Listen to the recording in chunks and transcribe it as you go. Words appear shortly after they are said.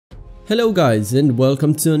Hello guys and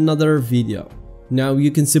welcome to another video. Now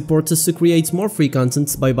you can support us to create more free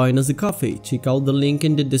contents by buying us a coffee. Check out the link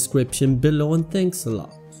in the description below and thanks a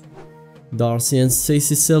lot. Darcey and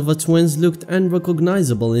Stacey Silva twins looked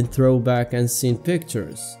unrecognizable in throwback and scene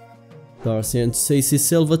pictures. Darcey and Stacey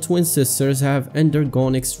Silva twin sisters have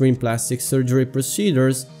undergone extreme plastic surgery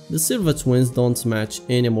procedures. The Silva twins don't match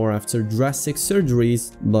anymore after drastic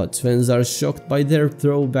surgeries, but fans are shocked by their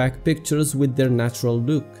throwback pictures with their natural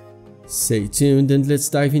look. Stay tuned and let's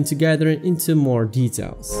dive in together into more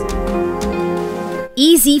details.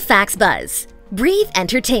 Easy Facts Buzz. Breathe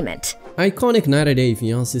Entertainment. Iconic 90-Day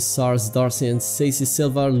Fiancé stars Darcey and Stacey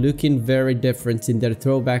Silva are looking very different in their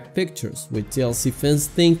throwback pictures, with TLC fans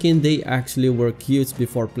thinking they actually were cute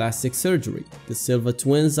before plastic surgery. The Silva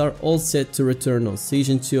twins are all set to return on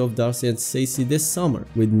season 2 of Darcey and Stacey this summer,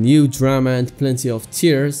 with new drama and plenty of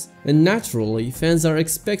tears. And naturally, fans are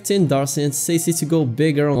expecting Darcey and Stacey to go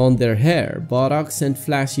bigger on their hair, botox and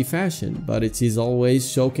flashy fashion, but it is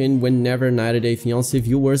always shocking whenever 90-Day Fiancé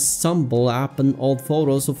viewers stumble upon old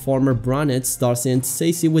photos of former brunettes Darcey and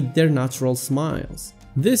Stacey with their natural smiles.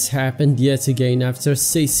 This happened yet again after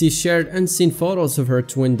Stacey shared unseen photos of her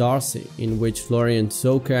twin Darcey, in which Florian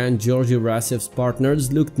Soka and Georgie Rassif's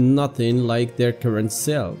partners looked nothing like their current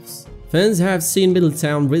selves. Fans have seen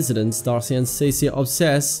Middletown residents Darcey and Stacey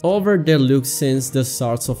obsess over their looks since the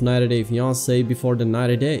start of 90-Day Fiancé before the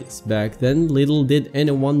 90 days. Back then, little did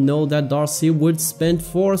anyone know that Darcey would spend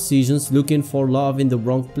 4 seasons looking for love in the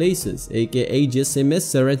wrong places, aka Jesse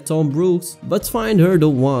Messer and Tom Brooks, but find her the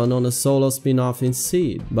one on a solo spin-off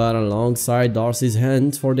instead. But alongside Darcey's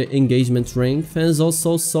hand for the engagement ring, fans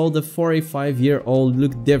also saw the 45-year-old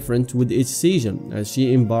look different with each season, as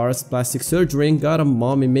she embarrassed plastic surgery and got a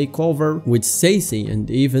mommy makeover with Stacey, and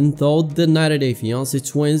even though the 90-Day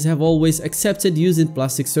Fiancé twins have always accepted using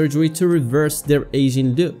plastic surgery to reverse their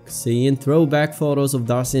aging look, seeing throwback photos of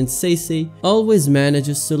Darcey and Stacey always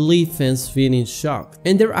manages to leave fans feeling shocked.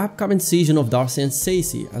 In their upcoming season of Darcey and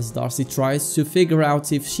Stacey, as Darcey tries to figure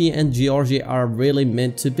out if she and Georgie are really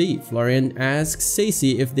meant to be, Florian asks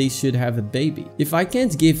Stacey if they should have a baby. "If I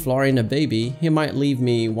can't give Florian a baby, he might leave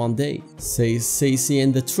me one day," says Stacey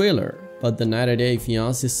in the trailer. But the 90-Day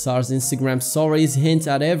Fiancé star's Instagram stories hint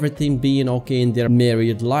at everything being okay in their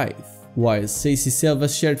married life. While Stacey Silva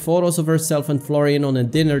shared photos of herself and Florian on a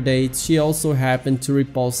dinner date, she also happened to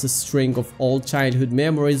repost a string of old childhood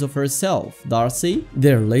memories of herself, Darcey,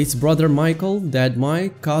 their late brother Michael, dad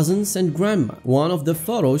Mike, cousins and grandma. One of the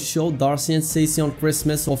photos showed Darcey and Stacey on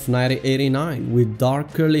Christmas of 1989, with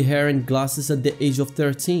dark curly hair and glasses at the age of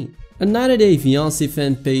 13. A 90-Day Fiancé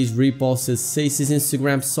fan page reposted Stacey's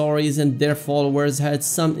Instagram stories and their followers had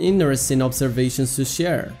some interesting observations to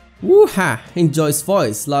share. "Woo-ha! Enjoys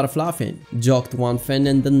voice, lot of laughing," joked one fan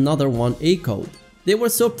and another one echoed. "They were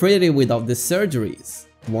so pretty without the surgeries."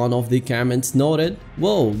 One of the comments noted,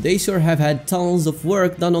 "Whoa, they sure have had tons of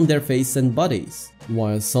work done on their face and bodies."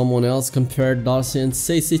 While someone else compared Darcey and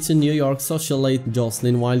Stacey to New York socialite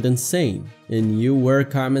Jocelyn Wilde, saying, "A newer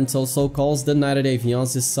comment also calls the 90-Day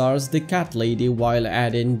Fiancé stars the cat lady," while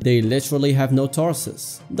adding, "They literally have no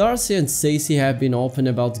torsos." Darcey and Stacey have been open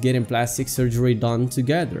about getting plastic surgery done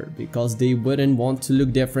together because they wouldn't want to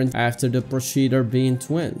look different after the procedure being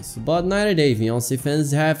twins. But 90-Day Fiancé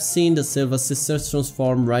fans have seen the Silva sisters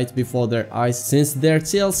transform right before their eyes since their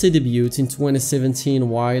TLC debut in 2017,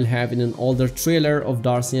 while having an older trailer of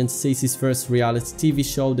Darcey and Stacey's first reality TV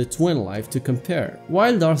show, The Twin Life, to compare.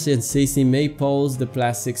 While Darcey and Stacey may pose the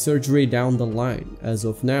plastic surgery down the line, as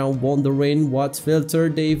of now wondering what filter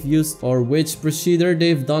they've used or which procedure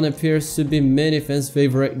they've done appears to be many fans'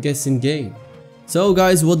 favorite guessing game. So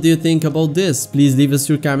guys, what do you think about this? Please leave us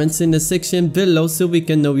your comments in the section below so we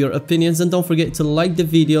can know your opinions, and don't forget to like the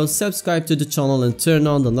video, subscribe to the channel and turn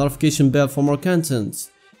on the notification bell for more content.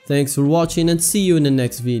 Thanks for watching and see you in the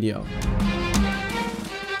next video.